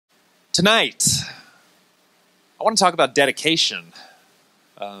Tonight, I want to talk about dedication.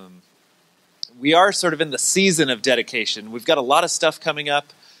 We are sort of in the season of dedication. We've got a lot of stuff coming up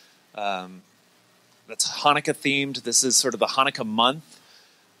that's Hanukkah themed. This is sort of the Hanukkah month.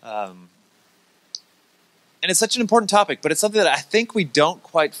 And it's such an important topic, but it's something that I think we don't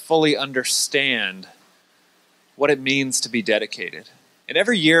quite fully understand what it means to be dedicated. And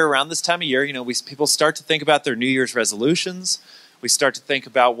every year, around this time of year, people start to think about their New Year's resolutions. We start to think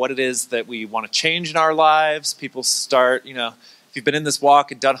about what it is that we want to change in our lives. People start, if you've been in this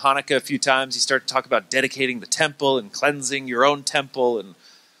walk and done Hanukkah a few times, you start to talk about dedicating the temple and cleansing your own temple. And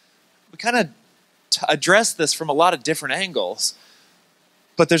we kind of address this from a lot of different angles.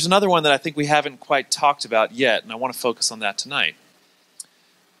 But there's another one that I think we haven't quite talked about yet, and I want to focus on that tonight.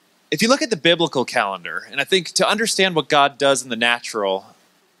 If you look at the biblical calendar, and I think to understand what God does in the natural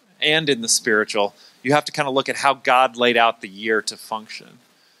and in the spiritual, you have to kind of look at how God laid out the year to function.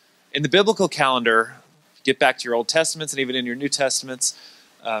 In the biblical calendar, get back to your Old Testaments and even in your New Testaments,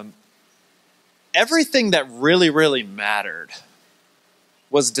 everything that really, really mattered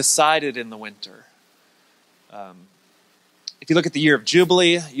was decided in the winter. If you look at the year of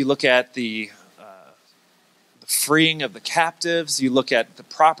Jubilee, you look at the freeing of the captives, you look at the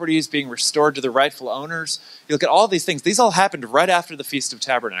properties being restored to the rightful owners, you look at all these things. These all happened right after the Feast of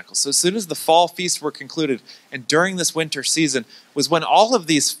Tabernacles. So as soon as the fall feasts were concluded, and during this winter season, was when all of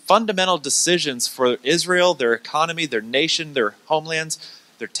these fundamental decisions for Israel, their economy, their nation, their homelands,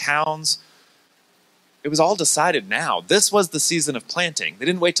 their towns, it was all decided now. This was the season of planting. They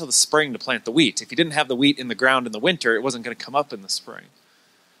didn't wait till the spring to plant the wheat. If you didn't have the wheat in the ground in the winter, it wasn't going to come up in the spring.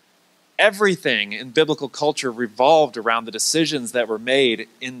 Everything in biblical culture revolved around the decisions that were made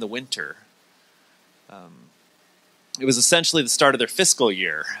in the winter. It was essentially the start of their fiscal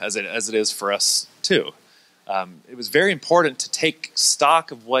year, as it is for us too. It was very important to take stock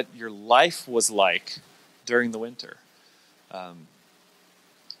of what your life was like during the winter.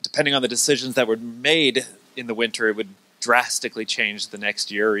 Depending on the decisions that were made in the winter, it would drastically change the next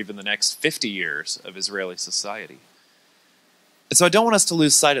year or even the next 50 years of Israeli society. And so I don't want us to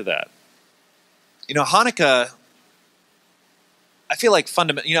lose sight of that. Hanukkah, I feel like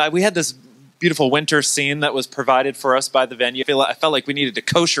we had this beautiful winter scene that was provided for us by the venue. I felt like we needed to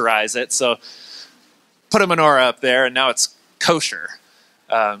kosherize it, so put a menorah up there, and now it's kosher.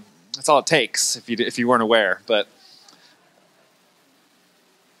 That's all it takes, if you weren't aware. But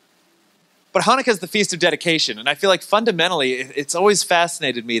Hanukkah is the Feast of Dedication, and I feel like fundamentally it's always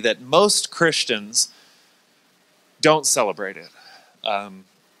fascinated me that most Christians don't celebrate it.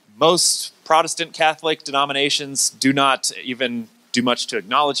 Most Protestant Catholic denominations do not even do much to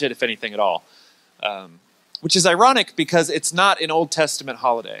acknowledge it, if anything at all. Which is ironic because it's not an Old Testament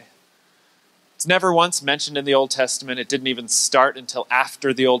holiday. It's never once mentioned in the Old Testament. It didn't even start until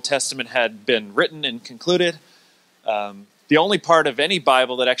after the Old Testament had been written and concluded. The only part of any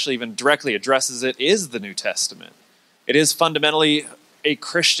Bible that actually even directly addresses it is the New Testament. It is fundamentally a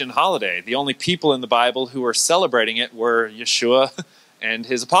Christian holiday. The only people in the Bible who were celebrating it were Yeshua and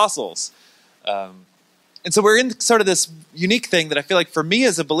his apostles. And so we're in sort of this unique thing that I feel like for me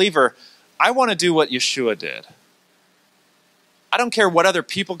as a believer, I want to do what Yeshua did. I don't care what other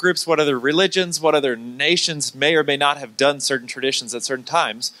people groups, what other religions, what other nations may or may not have done certain traditions at certain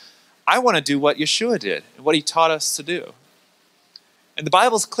times. I want to do what Yeshua did and what he taught us to do. And the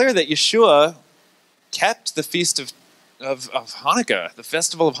Bible's clear that Yeshua kept the feast of Hanukkah, the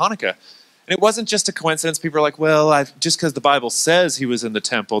festival of Hanukkah. And it wasn't just a coincidence. People are like, well, just because the Bible says he was in the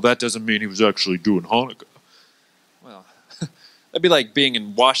temple, that doesn't mean he was actually doing Hanukkah. Well, that'd be like being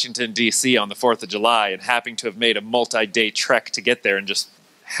in Washington, D.C. on the 4th of July and happening to have made a multi-day trek to get there and just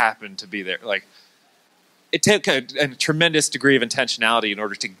happened to be there. Like, it took a tremendous degree of intentionality in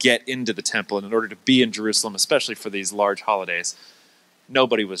order to get into the temple and in order to be in Jerusalem, especially for these large holidays.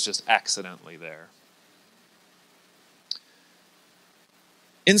 Nobody was just accidentally there.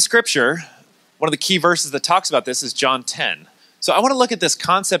 In Scripture, one of the key verses that talks about this is John 10. So I want to look at this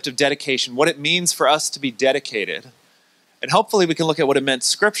concept of dedication, what it means for us to be dedicated. And hopefully we can look at what it meant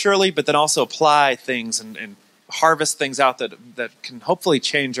scripturally, but then also apply things and harvest things out that can hopefully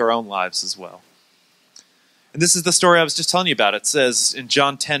change our own lives as well. And this is the story I was just telling you about. It says in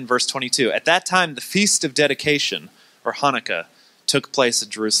John 10, verse 22, "At that time, the Feast of Dedication, or Hanukkah, took place at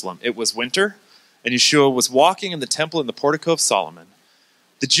Jerusalem. It was winter, and Yeshua was walking in the temple in the portico of Solomon.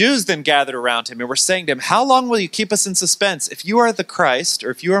 The Jews then gathered around him and were saying to him, 'How long will you keep us in suspense? If you are the Christ, or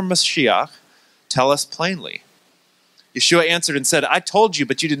if you are Mashiach, tell us plainly.' Yeshua answered and said, 'I told you,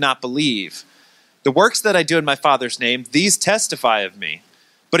 but you did not believe. The works that I do in my Father's name, these testify of me.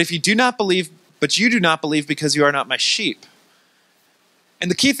 But you do not believe because you are not my sheep. And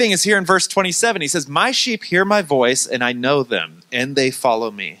the key thing is here in verse 27, he says, my sheep hear my voice, and I know them, and they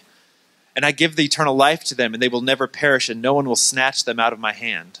follow me. And I give the eternal life to them, and they will never perish, and no one will snatch them out of my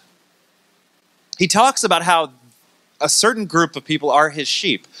hand. He talks about how a certain group of people are his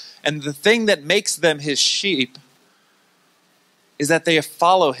sheep. And the thing that makes them his sheep is that they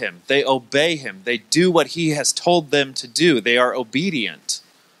follow him. They obey him. They do what he has told them to do. They are obedient.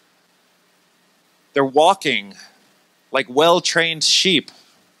 They're walking like well-trained sheep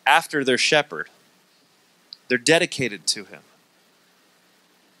after their shepherd. They're dedicated to him.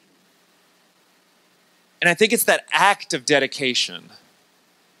 And I think it's that act of dedication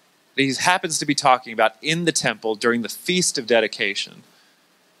that he happens to be talking about in the temple during the Feast of Dedication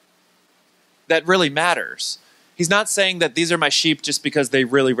that really matters. He's not saying that these are my sheep just because they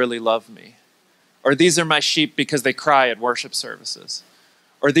really, really love me. Or these are my sheep because they cry at worship services.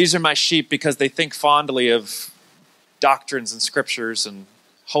 Or these are my sheep because they think fondly of doctrines and scriptures and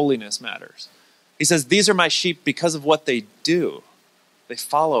holiness matters. He says, these are my sheep because of what they do. They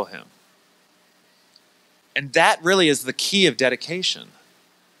follow him. And that really is the key of dedication.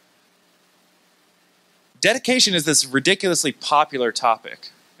 Dedication is this ridiculously popular topic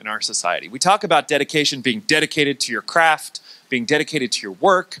in our society. We talk about dedication being dedicated to your craft, being dedicated to your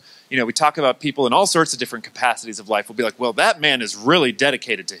work. You know, we talk about people in all sorts of different capacities of life. We'll be like, well, that man is really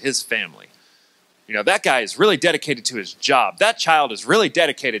dedicated to his family. You know, that guy is really dedicated to his job. That child is really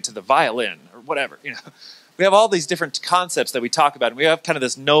dedicated to the violin or whatever. You know, we have all these different concepts that we talk about, and we have kind of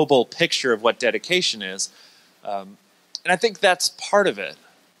this noble picture of what dedication is. And I think that's part of it.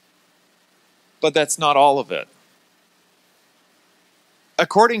 But that's not all of it.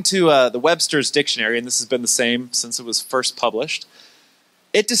 According to the Webster's Dictionary, and this has been the same since it was first published,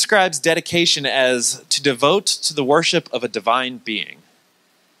 it describes dedication as to devote to the worship of a divine being.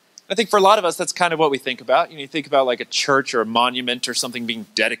 I think for a lot of us, that's kind of what we think about. You know, you think about like a church or a monument or something being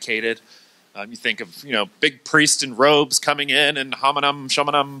dedicated. You think of, you know, big priests in robes coming in and hominum,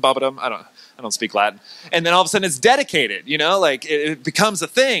 shamanum, babadum. I don't speak Latin. And then all of a sudden it's dedicated, you know, like it becomes a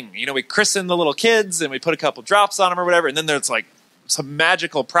thing. You know, we christen the little kids and we put a couple drops on them or whatever. And then there's like some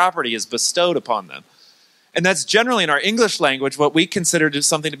magical property is bestowed upon them. And that's generally in our English language what we consider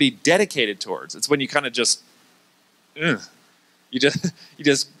something to be dedicated towards. It's when you kind of just, you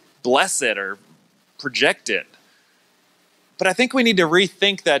just bless it or project it. But I think we need to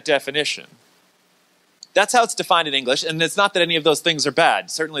rethink that definition. That's how it's defined in English, and it's not that any of those things are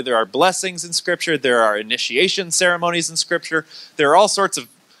bad. Certainly there are blessings in Scripture, there are initiation ceremonies in Scripture, there are all sorts of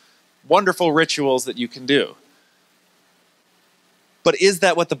wonderful rituals that you can do. But is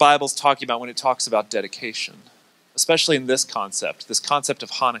that what the Bible's talking about when it talks about dedication? Especially in this concept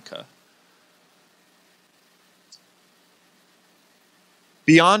of Hanukkah.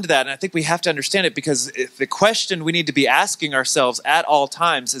 Beyond that, and I think we have to understand it because the question we need to be asking ourselves at all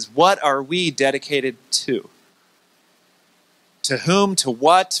times is, what are we dedicated to? To whom, to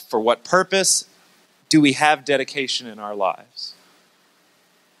what, for what purpose do we have dedication in our lives?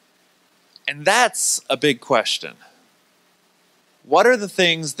 And that's a big question. What are the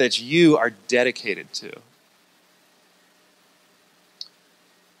things that you are dedicated to?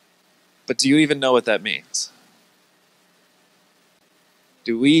 But do you even know what that means?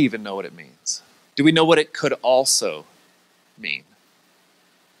 Do we even know what it means? Do we know what it could also mean?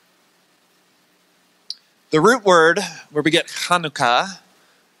 The root word where we get Hanukkah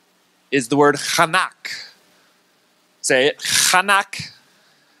is the word Chanak. Say it, Chanak,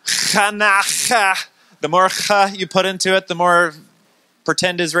 Chanach. The more cha you put into it, the more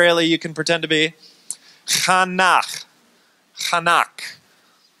pretend Israeli you can pretend to be. Chanach, Chanak.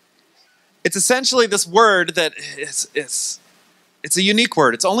 It's essentially this word that it's a unique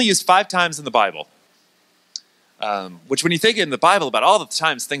word. It's only used 5 times in the Bible. Which when you think in the Bible about all the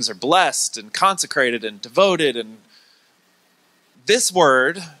times things are blessed and consecrated and devoted, and this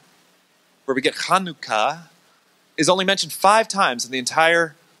word, where we get Hanukkah, is only mentioned 5 times in the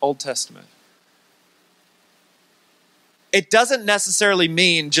entire Old Testament. It doesn't necessarily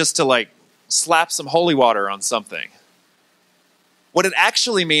mean just to like slap some holy water on something. What it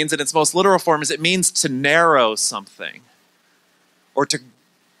actually means in its most literal form is it means to narrow something, or to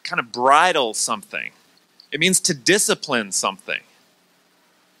kind of bridle something. It means to discipline something.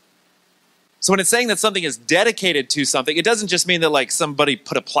 So when it's saying that something is dedicated to something, it doesn't just mean that like somebody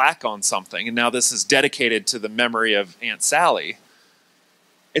put a plaque on something and now this is dedicated to the memory of Aunt Sally.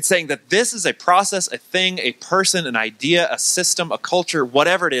 It's saying that this is a process, a thing, a person, an idea, a system, a culture,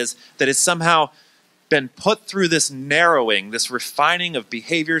 whatever it is, that has somehow been put through this narrowing, this refining of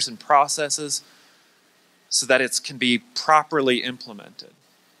behaviors and processes, so that it can be properly implemented.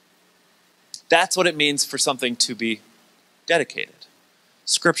 That's what it means for something to be dedicated.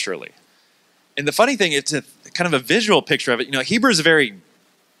 scripturally. And the funny thing, it's a kind of a visual picture of it. Hebrew is a very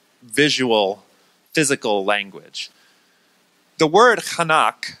visual, physical language. The word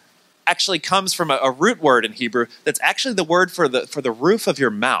chanak actually comes from a root word in Hebrew that's actually the word for the roof of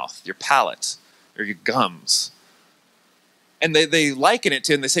your mouth, your palate, or your gums. And they liken it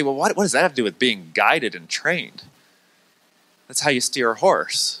to, and they say, well, what does that have to do with being guided and trained? That's how you steer a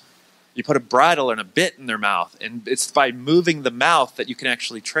horse. You put a bridle and a bit in their mouth, and it's by moving the mouth that you can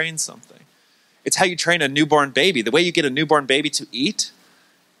actually train something. It's how you train a newborn baby. The way you get a newborn baby to eat,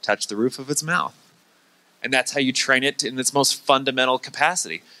 touch the roof of its mouth. And that's how you train it in its most fundamental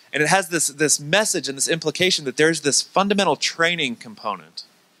capacity. And it has this message and this implication that there's this fundamental training component.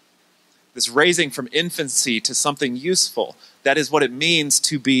 This raising from infancy to something useful. That is what it means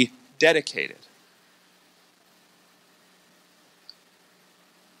to be dedicated.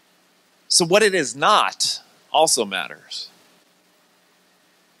 So what it is not also matters.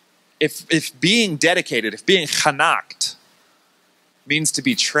 If being dedicated, if being chanakt means to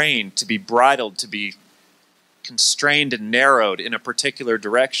be trained, to be bridled, to be constrained and narrowed in a particular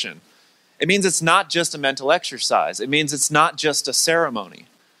direction, it means it's not just a mental exercise. It means it's not just a ceremony.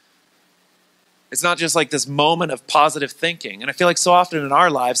 It's not just like this moment of positive thinking. And I feel like so often in our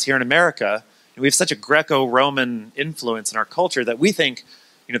lives here in America, we have such a Greco-Roman influence in our culture that we think,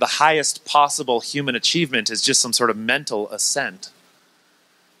 the highest possible human achievement is just some sort of mental ascent.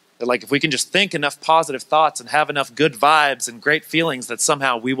 That like if we can just think enough positive thoughts and have enough good vibes and great feelings that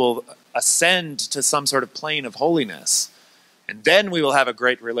somehow we will ascend to some sort of plane of holiness. And then we will have a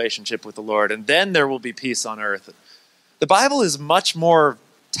great relationship with the Lord. And then there will be peace on earth. The Bible is much more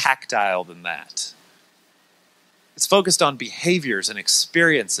tactile than that. It's focused on behaviors and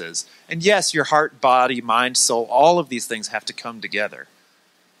experiences. And yes, your heart, body, mind, soul, all of these things have to come together.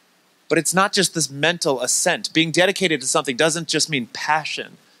 But it's not just this mental assent. Being dedicated to something doesn't just mean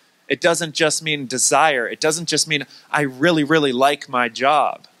passion. It doesn't just mean desire. It doesn't just mean I really, really like my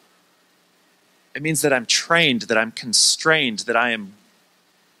job. It means that I'm trained, that I'm constrained, that I am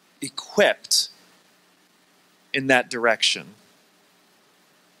equipped in that direction.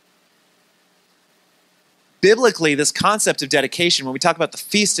 Biblically, this concept of dedication, when we talk about the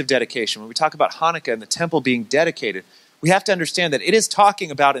Feast of Dedication, when we talk about Hanukkah and the temple being dedicated, we have to understand that it is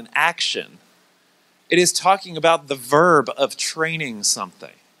talking about an action. It is talking about the verb of training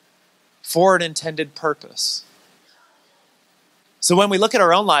something for an intended purpose. So when we look at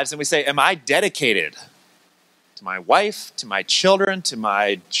our own lives and we say, am I dedicated to my wife, to my children, to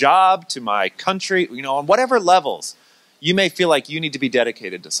my job, to my country, on whatever levels you may feel like you need to be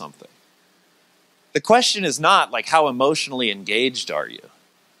dedicated to something. The question is not like how emotionally engaged are you,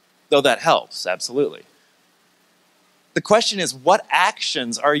 though that helps, absolutely. The question is, what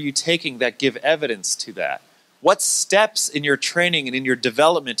actions are you taking that give evidence to that? What steps in your training and in your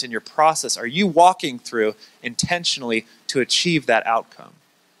development, in your process, are you walking through intentionally to achieve that outcome?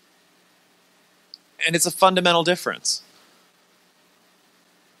 And it's a fundamental difference.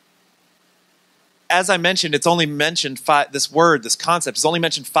 As I mentioned, it's only mentioned this word, this concept, is only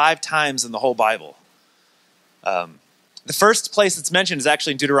mentioned 5 times in the whole Bible. The first place it's mentioned is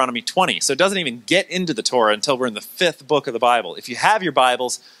actually in Deuteronomy 20, so it doesn't even get into the Torah until we're in the 5th book of the Bible. If you have your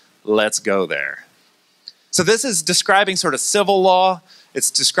Bibles, let's go there. So this is describing sort of civil law.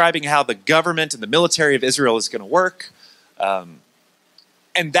 It's describing how the government and the military of Israel is going to work.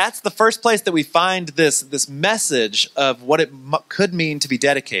 And that's the first place that we find this message of what it could mean to be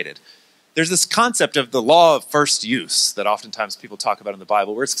dedicated. There's this concept of the law of first use that oftentimes people talk about in the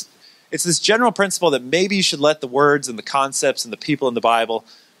Bible, where it's this general principle that maybe you should let the words and the concepts and the people in the Bible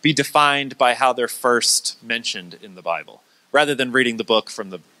be defined by how they're first mentioned in the Bible, rather than reading the book from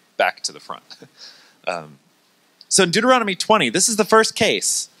the back to the front. So in Deuteronomy 20, this is the first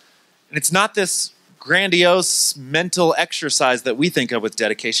case. And it's not this grandiose mental exercise that we think of with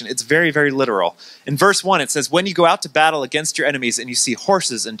dedication. It's very, very literal. In verse 1, it says, when you go out to battle against your enemies and you see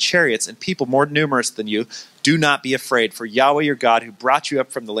horses and chariots and people more numerous than you, do not be afraid, for Yahweh your God, who brought you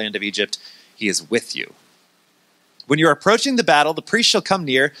up from the land of Egypt, he is with you. When you are approaching the battle, the priest shall come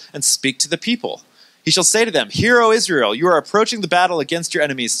near and speak to the people. He shall say to them, hear, O Israel, you are approaching the battle against your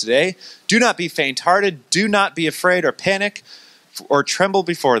enemies today. Do not be faint-hearted, do not be afraid or panic or tremble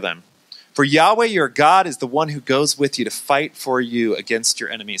before them. For Yahweh your God is the one who goes with you to fight for you against your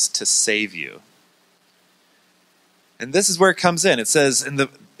enemies to save you. And this is where it comes in. It says in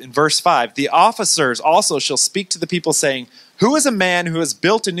verse 5, the officers also shall speak to the people saying, who is a man who has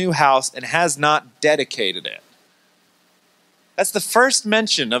built a new house and has not dedicated it? That's the first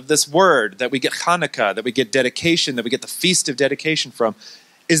mention of this word that we get Hanukkah, that we get dedication, that we get the Feast of Dedication from.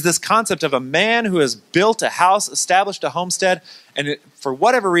 is this concept of a man who has built a house, established a homestead, and for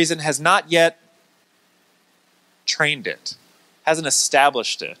whatever reason has not yet trained it, hasn't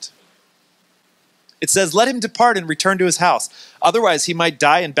established it. It says, let him depart and return to his house. Otherwise, he might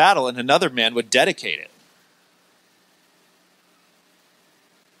die in battle and another man would dedicate it.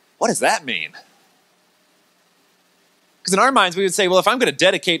 What does that mean? Because in our minds, we would say, well, if I'm going to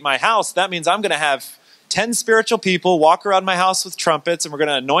dedicate my house, that means I'm going to have 10 spiritual people walk around my house with trumpets, and we're going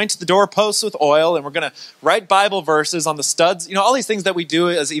to anoint the doorposts with oil, and we're going to write Bible verses on the studs. You know, all these things that we do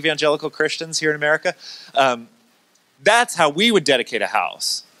as evangelical Christians here in America. That's how we would dedicate a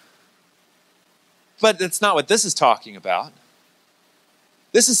house. But that's not what this is talking about.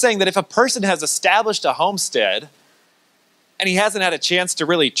 This is saying that if a person has established a homestead and he hasn't had a chance to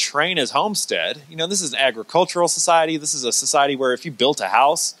really train his homestead, you know, this is an agricultural society. This is a society where if you built a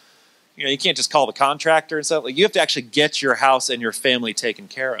house, you know, you can't just call the contractor and stuff. Like, you have to actually get your house and your family taken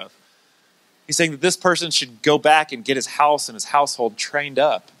care of. He's saying that this person should go back and get his house and his household trained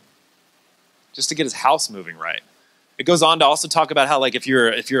up just to get his house moving right. It goes on to also talk about how, like, if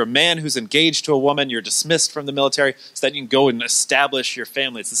you're a man who's engaged to a woman, you're dismissed from the military so that you can go and establish your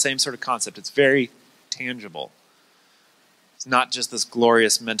family. It's the same sort of concept. It's very tangible. It's not just this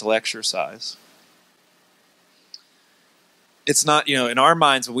glorious mental exercise. It's not, you know, in our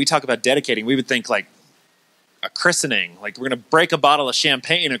minds, when we talk about dedicating, we would think like a christening, like we're going to break a bottle of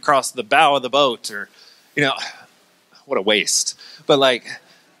champagne across the bow of the boat, or, you know, what a waste. But like,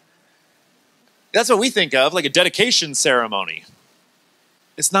 that's what we think of, like a dedication ceremony.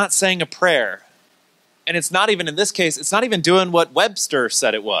 It's not saying a prayer. And it's not even, in this case, it's not even doing what Webster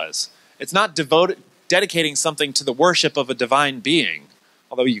said it was. It's not dedicating something to the worship of a divine being,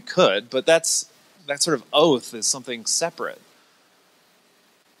 although you could, but that sort of oath is something separate.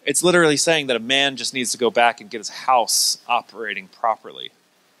 It's literally saying that a man just needs to go back and get his house operating properly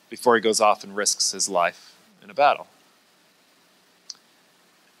before he goes off and risks his life in a battle.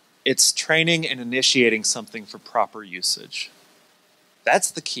 It's training and initiating something for proper usage.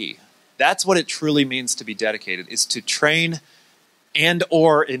 That's the key. That's what it truly means to be dedicated, is to train and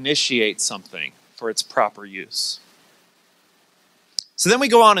or initiate something for its proper use. So then we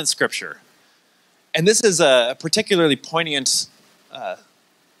go on in Scripture. And this is a particularly poignant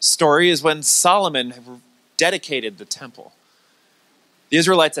story, is when Solomon dedicated the temple. The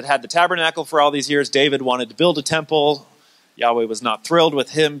Israelites had the tabernacle for all these years. David wanted to build a temple. Yahweh was not thrilled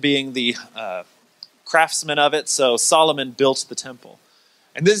with him being the craftsman of it, so Solomon built the temple.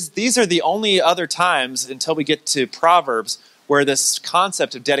 And these are the only other times, until we get to Proverbs, where this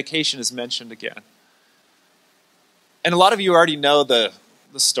concept of dedication is mentioned again. And a lot of you already know the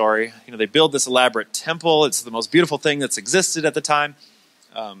story. You know, they build this elaborate temple. It's the most beautiful thing that's existed at the time.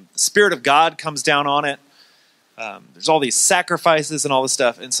 The Spirit of God comes down on it. There's all these sacrifices and all this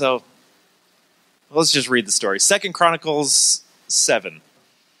stuff. And so, let's just read the story. 2 Chronicles 7.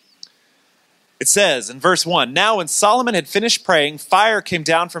 It says in verse 1, "Now when Solomon had finished praying, fire came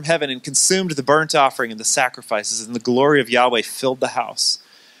down from heaven and consumed the burnt offering and the sacrifices, and the glory of Yahweh filled the house.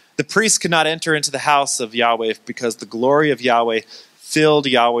 The priests could not enter into the house of Yahweh because the glory of Yahweh filled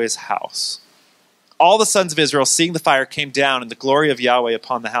Yahweh's house. All the sons of Israel, seeing the fire, came down, and the glory of Yahweh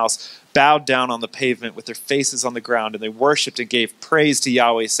upon the house, bowed down on the pavement with their faces on the ground, and they worshipped and gave praise to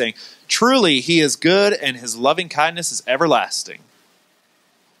Yahweh, saying, 'Truly he is good, and his loving kindness is everlasting.'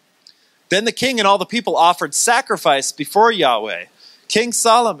 Then the king and all the people offered sacrifice before Yahweh. King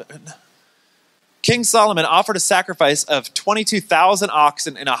Solomon offered a sacrifice of 22,000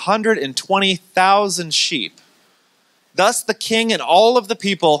 oxen and 120,000 sheep. Thus the king and all of the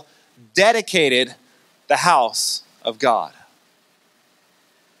people dedicated the house of God."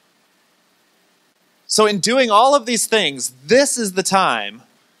 So in doing all of these things, this is the time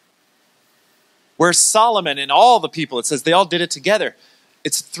where Solomon and all the people, it says they all did it together.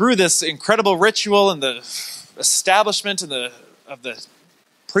 It's through this incredible ritual and the establishment and of the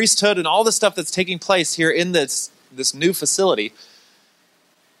priesthood and all the stuff that's taking place here in this new facility.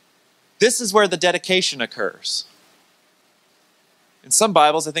 This is where the dedication occurs. In some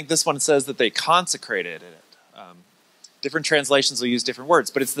Bibles, I think this one says that they consecrated it. Different translations will use different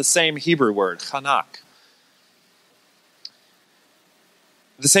words, but it's the same Hebrew word, Hanukkah.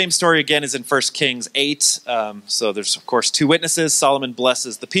 The same story again is in 1 Kings 8. So there's, of course, two witnesses. Solomon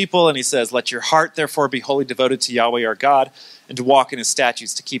blesses the people, and he says, "Let your heart, therefore, be wholly devoted to Yahweh our God, and to walk in his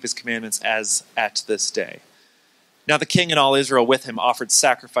statutes, to keep his commandments as at this day." Now the king and all Israel with him offered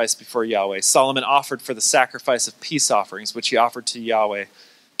sacrifice before Yahweh. Solomon offered for the sacrifice of peace offerings, which he offered to Yahweh,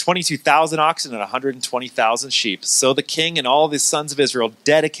 22,000 oxen and 120,000 sheep. So the king and all the sons of Israel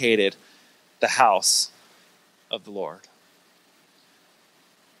dedicated the house of the Lord.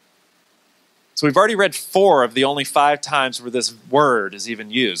 So we've already read 4 of the only 5 times where this word is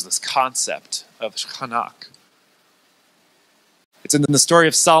even used, this concept of Hanukkah. It's in the story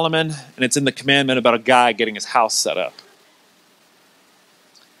of Solomon, and it's in the commandment about a guy getting his house set up.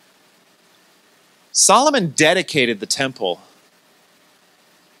 Solomon dedicated the temple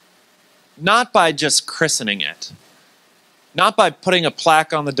not by just christening it, not by putting a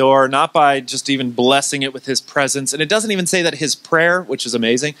plaque on the door, not by just even blessing it with his presence. And it doesn't even say that his prayer, which is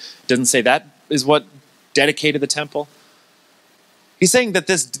amazing, doesn't say that is what dedicated the temple. He's saying that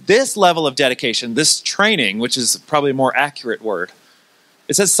this level of dedication, this training, which is probably a more accurate word,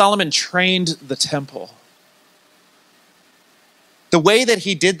 it says Solomon trained the temple. The way that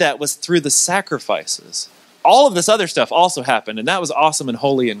he did that was through the sacrifices. All of this other stuff also happened, and that was awesome and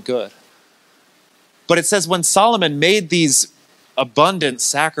holy and good. But it says when Solomon made these abundant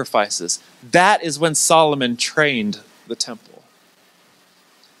sacrifices, that is when Solomon trained the temple.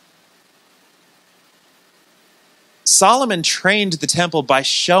 Solomon trained the temple by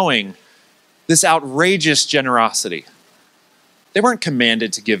showing this outrageous generosity. They weren't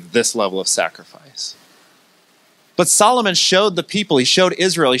commanded to give this level of sacrifice. But Solomon showed the people, he showed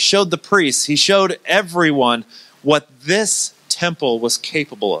Israel, he showed the priests, he showed everyone what this temple was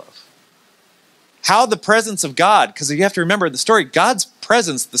capable of. How the presence of God, because you have to remember the story, God's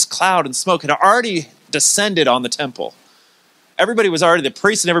presence, this cloud and smoke, had already descended on the temple. Everybody was already, the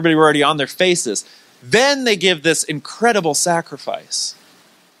priests and everybody were already on their faces. Then they give this incredible sacrifice.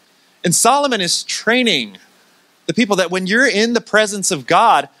 And Solomon is training the people that when you're in the presence of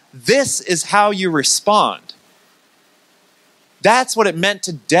God, this is how you respond. That's what it meant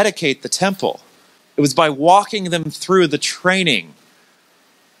to dedicate the temple. It was by walking them through the training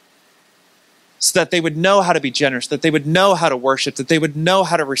so that they would know how to be generous, that they would know how to worship, that they would know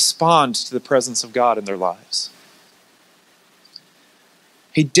how to respond to the presence of God in their lives.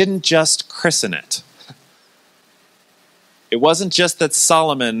 He didn't just christen it. It wasn't just that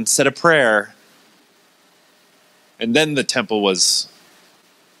Solomon said a prayer and then the temple was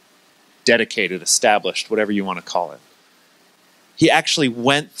dedicated, established, whatever you want to call it. He actually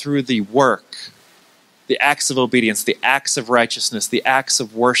went through the work, the acts of obedience, the acts of righteousness, the acts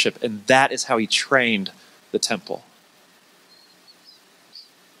of worship, and that is how he trained the temple.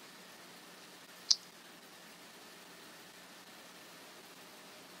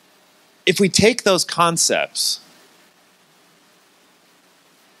 If we take those concepts,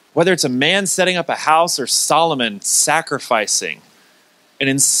 whether it's a man setting up a house or Solomon sacrificing an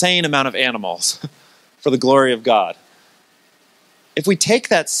insane amount of animals for the glory of God, if we take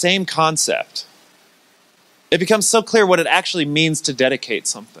that same concept, it becomes so clear what it actually means to dedicate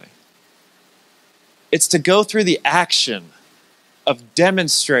something. It's to go through the action of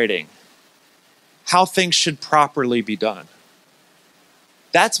demonstrating how things should properly be done.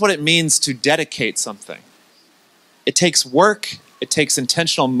 That's what it means to dedicate something. It takes work, it takes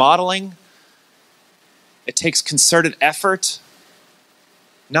intentional modeling, it takes concerted effort,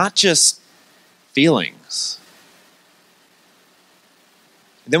 not just feelings.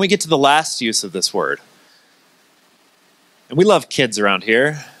 And then we get to the last use of this word. And we love kids around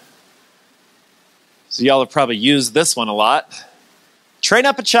here. So y'all have probably used this one a lot. Train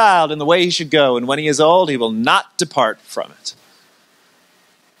up a child in the way he should go, and when he is old, he will not depart from it.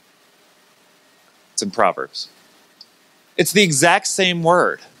 It's in Proverbs. It's the exact same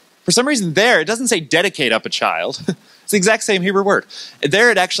word. For some reason there, it doesn't say dedicate up a child. It's the exact same Hebrew word.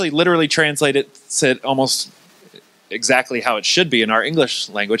 There it actually literally translates it almost exactly how it should be in our English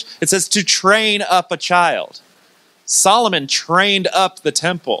language. It says to train up a child. Solomon trained up the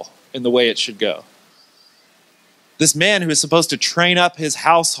temple in the way it should go. This man who is supposed to train up his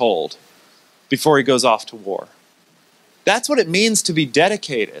household before he goes off to war. That's what it means to be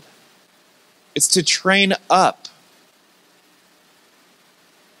dedicated. It's to train up.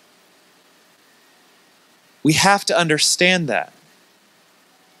 We have to understand that.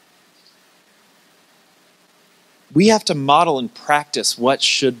 We have to model and practice what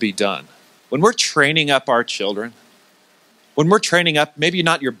should be done. When we're training up our children, when we're training up, maybe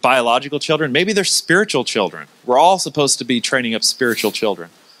not your biological children, maybe they're spiritual children. We're all supposed to be training up spiritual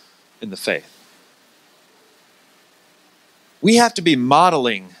children in the faith. We have to be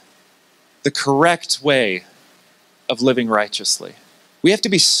modeling the correct way of living righteously. We have to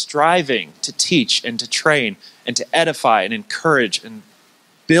be striving to teach and to train and to edify and encourage and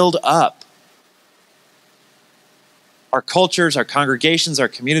build up our cultures, our congregations, our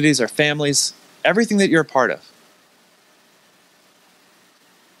communities, our families, everything that you're a part of.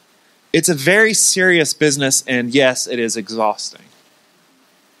 It's a very serious business, and yes, it is exhausting.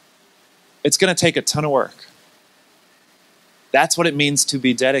 It's going to take a ton of work. That's what it means to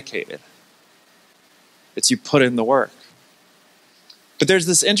be dedicated. It's you put in the work. But there's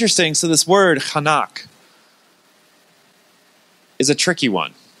this interesting, so this word, Hanukkah, is a tricky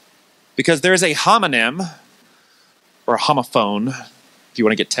one. Because there's a homonym, or a homophone, if you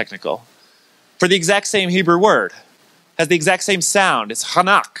want to get technical, for the exact same Hebrew word. Has the exact same sound. It's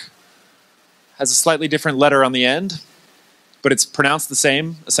Hanukkah. Has a slightly different letter on the end, but it's pronounced the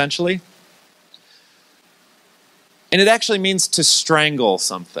same, essentially. And it actually means to strangle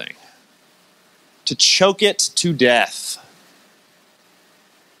something, to choke it to death.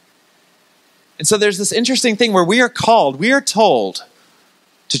 And so there's this interesting thing where we are told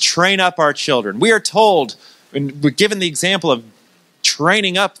to train up our children. We are told, and we're given the example of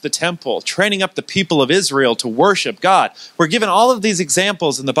training up the temple, training up the people of Israel to worship God. We're given all of these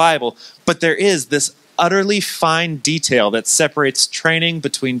examples in the Bible, but there is this utterly fine detail that separates training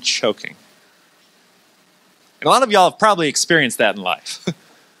between choking. And a lot of y'all have probably experienced that in life.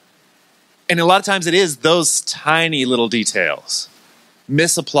 And a lot of times it is those tiny little details,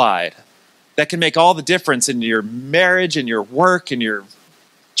 misapplied, that can make all the difference in your marriage, in your work, in your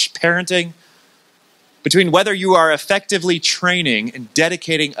parenting, between whether you are effectively training and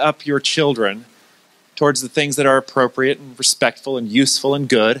dedicating up your children towards the things that are appropriate and respectful and useful and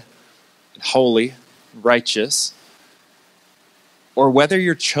good and holy and righteous, or whether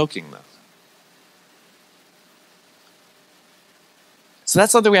you're choking them. So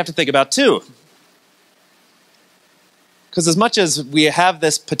that's something we have to think about too. Because as much as we have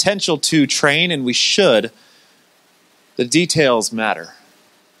this potential to train, and we should, the details matter.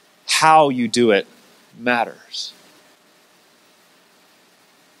 How you do it matters.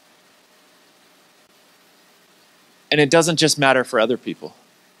 And it doesn't just matter for other people.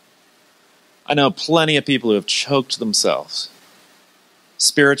 I know plenty of people who have choked themselves,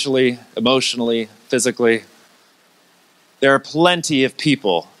 spiritually, emotionally, physically. There are plenty of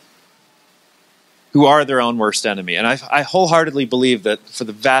people who are their own worst enemy. And I wholeheartedly believe that for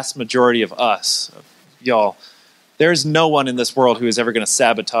the vast majority of us, of y'all, there's no one in this world who is ever going to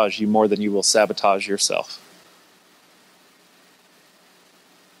sabotage you more than you will sabotage yourself.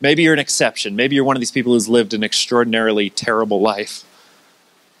 Maybe you're an exception. Maybe you're one of these people who's lived an extraordinarily terrible life,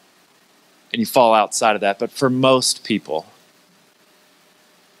 and you fall outside of that. But for most people,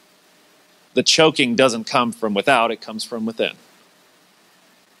 the choking doesn't come from without, it comes from within.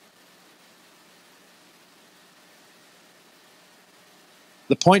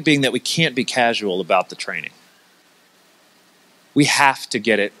 The point being that we can't be casual about the training. We have to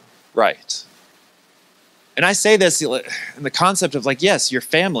get it right. And I say this in the concept of yes, your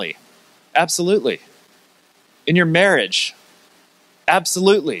family, absolutely. In your marriage,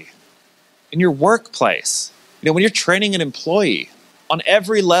 absolutely. In your workplace, when you're training an employee on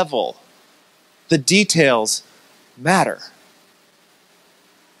every level, the details matter.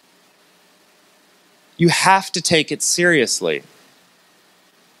 You have to take it seriously.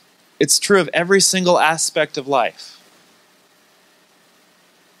 It's true of every single aspect of life.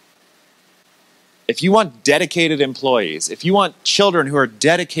 If you want dedicated employees, if you want children who are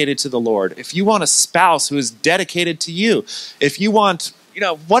dedicated to the Lord, if you want a spouse who is dedicated to you, if you want,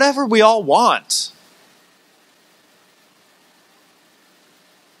 whatever we all want,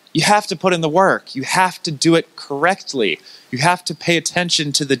 you have to put in the work. You have to do it correctly. You have to pay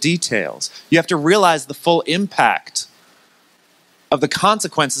attention to the details. You have to realize the full impact of the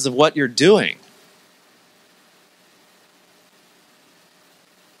consequences of what you're doing.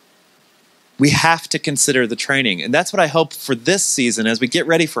 We have to consider the training. And that's what I hope for this season as we get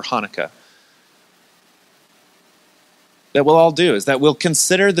ready for Hanukkah. That we'll all do is that we'll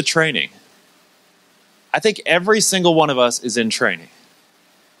consider the training. I think every single one of us is in training.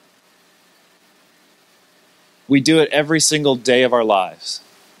 We do it every single day of our lives.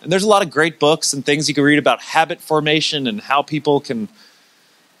 And there's a lot of great books and things you can read about habit formation and how people can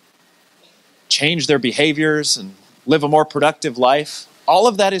change their behaviors and live a more productive life. All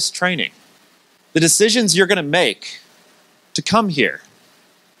of that is training. The decisions you're going to make to come here,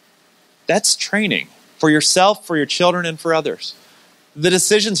 that's training for yourself, for your children, and for others. The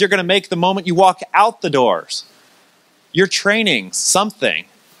decisions you're going to make the moment you walk out the doors, you're training something,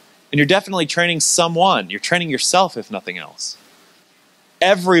 and you're definitely training someone. You're training yourself, if nothing else.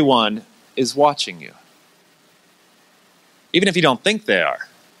 Everyone is watching you, even if you don't think they are.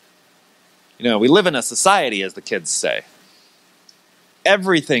 We live in a society, as the kids say.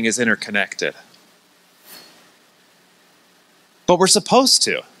 Everything is interconnected. But we're supposed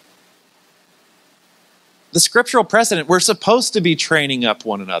to. The scriptural precedent, we're supposed to be training up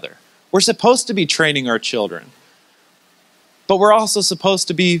one another. We're supposed to be training our children. But we're also supposed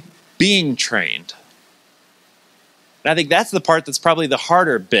to be being trained. And I think that's the part that's probably the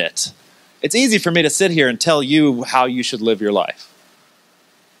harder bit. It's easy for me to sit here and tell you how you should live your life.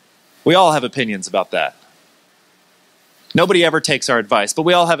 We all have opinions about that. Nobody ever takes our advice, but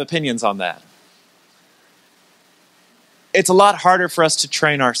we all have opinions on that. It's a lot harder for us to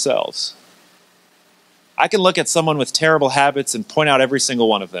train ourselves. I can look at someone with terrible habits and point out every single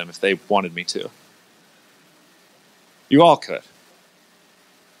one of them if they wanted me to. You all could.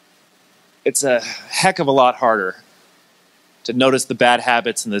 It's a heck of a lot harder to notice the bad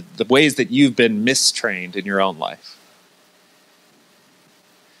habits and the ways that you've been mistrained in your own life.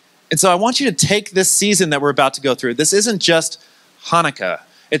 And so I want you to take this season that we're about to go through. This isn't just Hanukkah.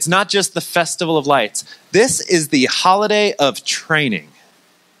 It's not just the Festival of Lights. This is the holiday of training.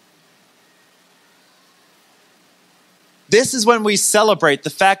 This is when we celebrate the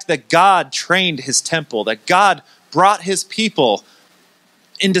fact that God trained his temple, that God brought his people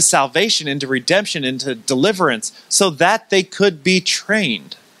into salvation, into redemption, into deliverance, so that they could be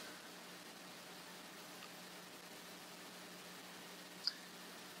trained.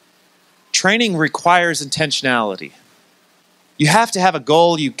 Training requires intentionality. You have to have a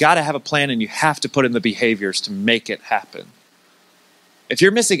goal, you got to have a plan, and you have to put in the behaviors to make it happen. If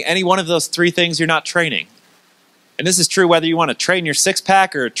you're missing any one of those three things, you're not training. And this is true whether you want to train your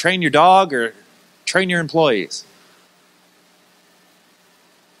six-pack or train your dog or train your employees.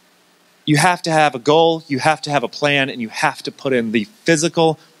 You have to have a goal, you have to have a plan, and you have to put in the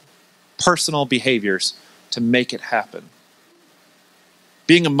physical, personal behaviors to make it happen.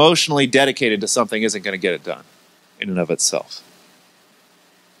 Being emotionally dedicated to something isn't going to get it done in and of itself.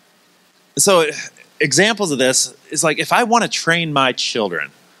 So examples of this is like if I want to train my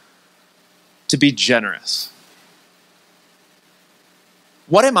children to be generous,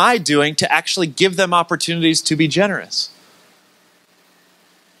 what am I doing to actually give them opportunities to be generous?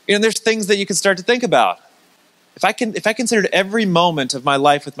 You know, there's things that you can start to think about. If I considered every moment of my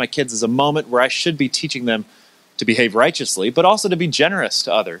life with my kids as a moment where I should be teaching them to behave righteously, but also to be generous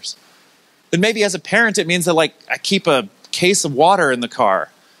to others, then maybe as a parent it means that like I keep a case of water in the car.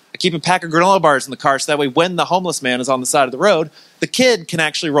 I keep a pack of granola bars in the car so that way when the homeless man is on the side of the road, the kid can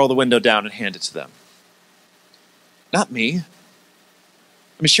actually roll the window down and hand it to them. Not me.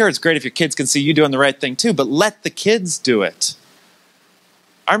 I mean, sure, it's great if your kids can see you doing the right thing too, but let the kids do it.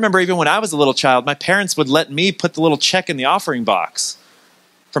 I remember even when I was a little child, my parents would let me put the little check in the offering box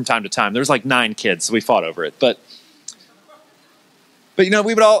from time to time. There was like 9 kids, so we fought over it. But you know,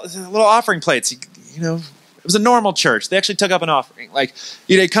 we would all, little offering plates, you know, it was a normal church. They actually took up an offering. Like,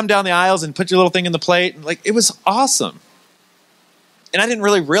 you'd come down the aisles and put your little thing in the plate. And, like, it was awesome. And I didn't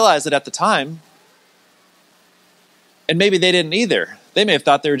really realize it at the time. And maybe they didn't either. They may have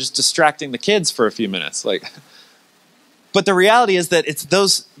thought they were just distracting the kids for a few minutes. But the reality is that it's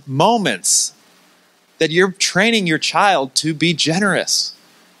those moments that you're training your child to be generous.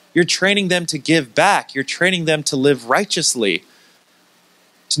 You're training them to give back. You're training them to live righteously,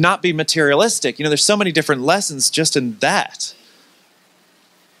 to not be materialistic. You know, there's so many different lessons just in that.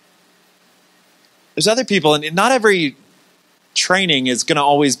 There's other people, and not every training is going to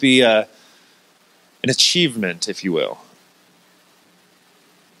always be an achievement, if you will.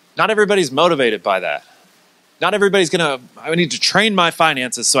 Not everybody's motivated by that. Not everybody's I need to train my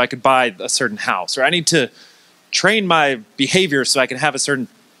finances so I could buy a certain house, or I need to train my behavior so I can have a certain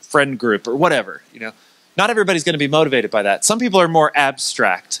friend group, or whatever, you know. Not everybody's going to be motivated by that. Some people are more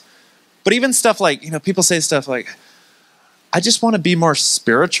abstract. But even stuff like, you know, people say stuff like, I just want to be more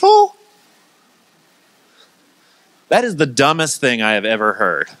spiritual? That is the dumbest thing I have ever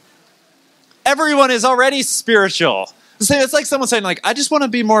heard. Everyone is already spiritual. It's like someone saying, like, I just want to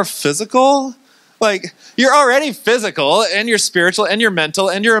be more physical. Like, you're already physical, and you're spiritual, and you're mental,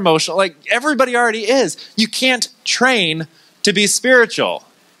 and you're emotional. Like, everybody already is. You can't train to be spiritual.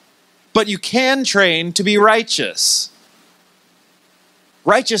 But you can train to be righteous.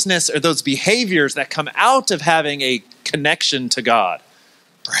 Righteousness are those behaviors that come out of having a connection to God,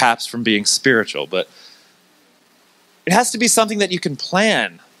 perhaps from being spiritual, but it has to be something that you can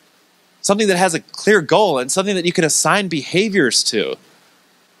plan, something that has a clear goal, and something that you can assign behaviors to.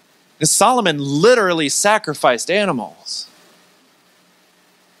 Because Solomon literally sacrificed animals.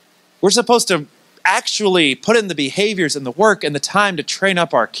 We're supposed to actually put in the behaviors and the work and the time to train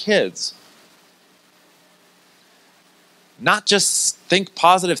up our kids. Not just think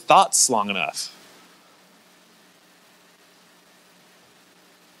positive thoughts long enough.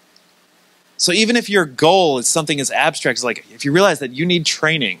 So even if your goal is something as abstract as like, if you realize that you need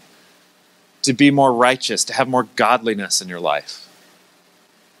training to be more righteous, to have more godliness in your life,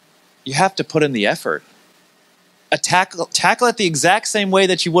 you have to put in the effort. Tackle it the exact same way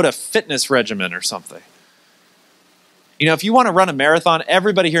that you would a fitness regimen or something. You know, if you want to run a marathon,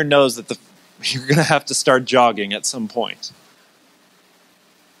 everybody here knows that You're going to have to start jogging at some point.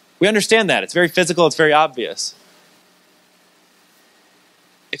 We understand that. It's very physical. It's very obvious.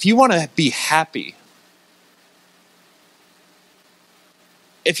 If you want to be happy,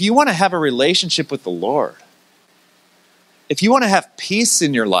 if you want to have a relationship with the Lord, if you want to have peace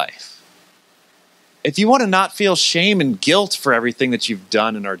in your life, if you want to not feel shame and guilt for everything that you've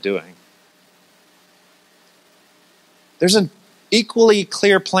done and are doing, there's an equally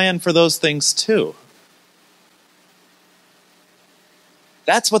clear plan for those things too.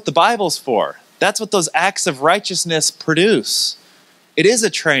 That's what the Bible's for. That's what those acts of righteousness produce. It is a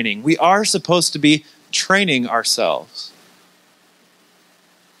training. We are supposed to be training ourselves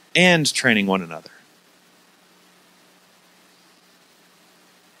and training one another.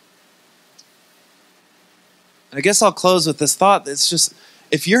 And I guess I'll close with this thought. It's just,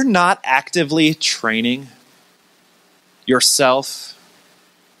 if you're not actively training yourself,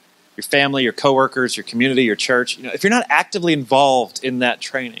 your family, your coworkers, your community, your church, if you're not actively involved in that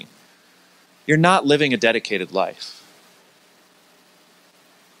training, you're not living a dedicated life.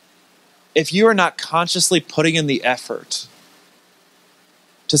 If you are not consciously putting in the effort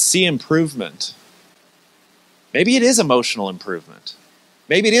to see improvement, maybe it is emotional improvement,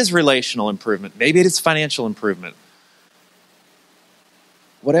 maybe it is relational improvement, maybe it is financial improvement,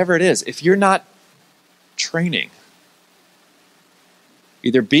 whatever it is, if you're not training,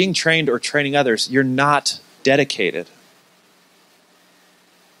 either being trained or training others, you're not dedicated.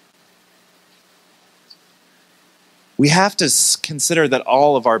 We have to consider that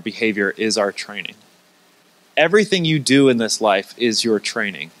all of our behavior is our training. Everything you do in this life is your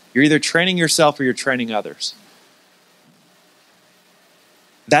training. You're either training yourself or you're training others.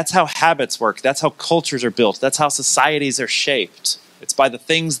 That's how habits work. That's how cultures are built. That's how societies are shaped. It's by the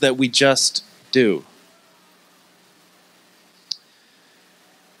things that we just do.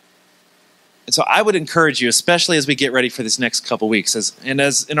 And so I would encourage you, especially as we get ready for this next couple weeks, as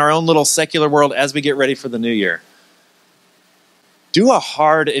in our own little secular world, as we get ready for the new year, do a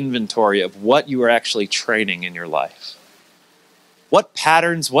hard inventory of what you are actually training in your life. What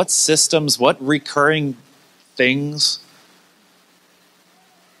patterns, what systems, what recurring things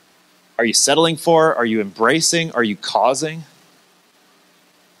are you settling for? Are you embracing? Are you causing? And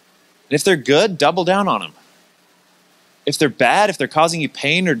if they're good, double down on them. If they're bad, if they're causing you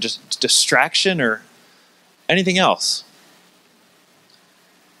pain or just distraction or anything else,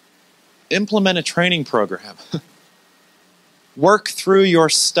 implement a training program. Work through your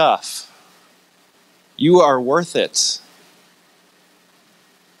stuff. You are worth it.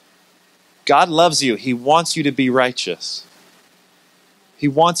 God loves you. He wants you to be righteous. He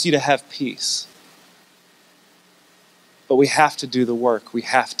wants you to have peace. But we have to do the work. We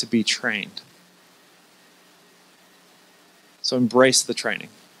have to be trained. So embrace the training.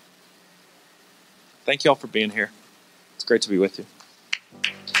 Thank you all for being here. It's great to be with you.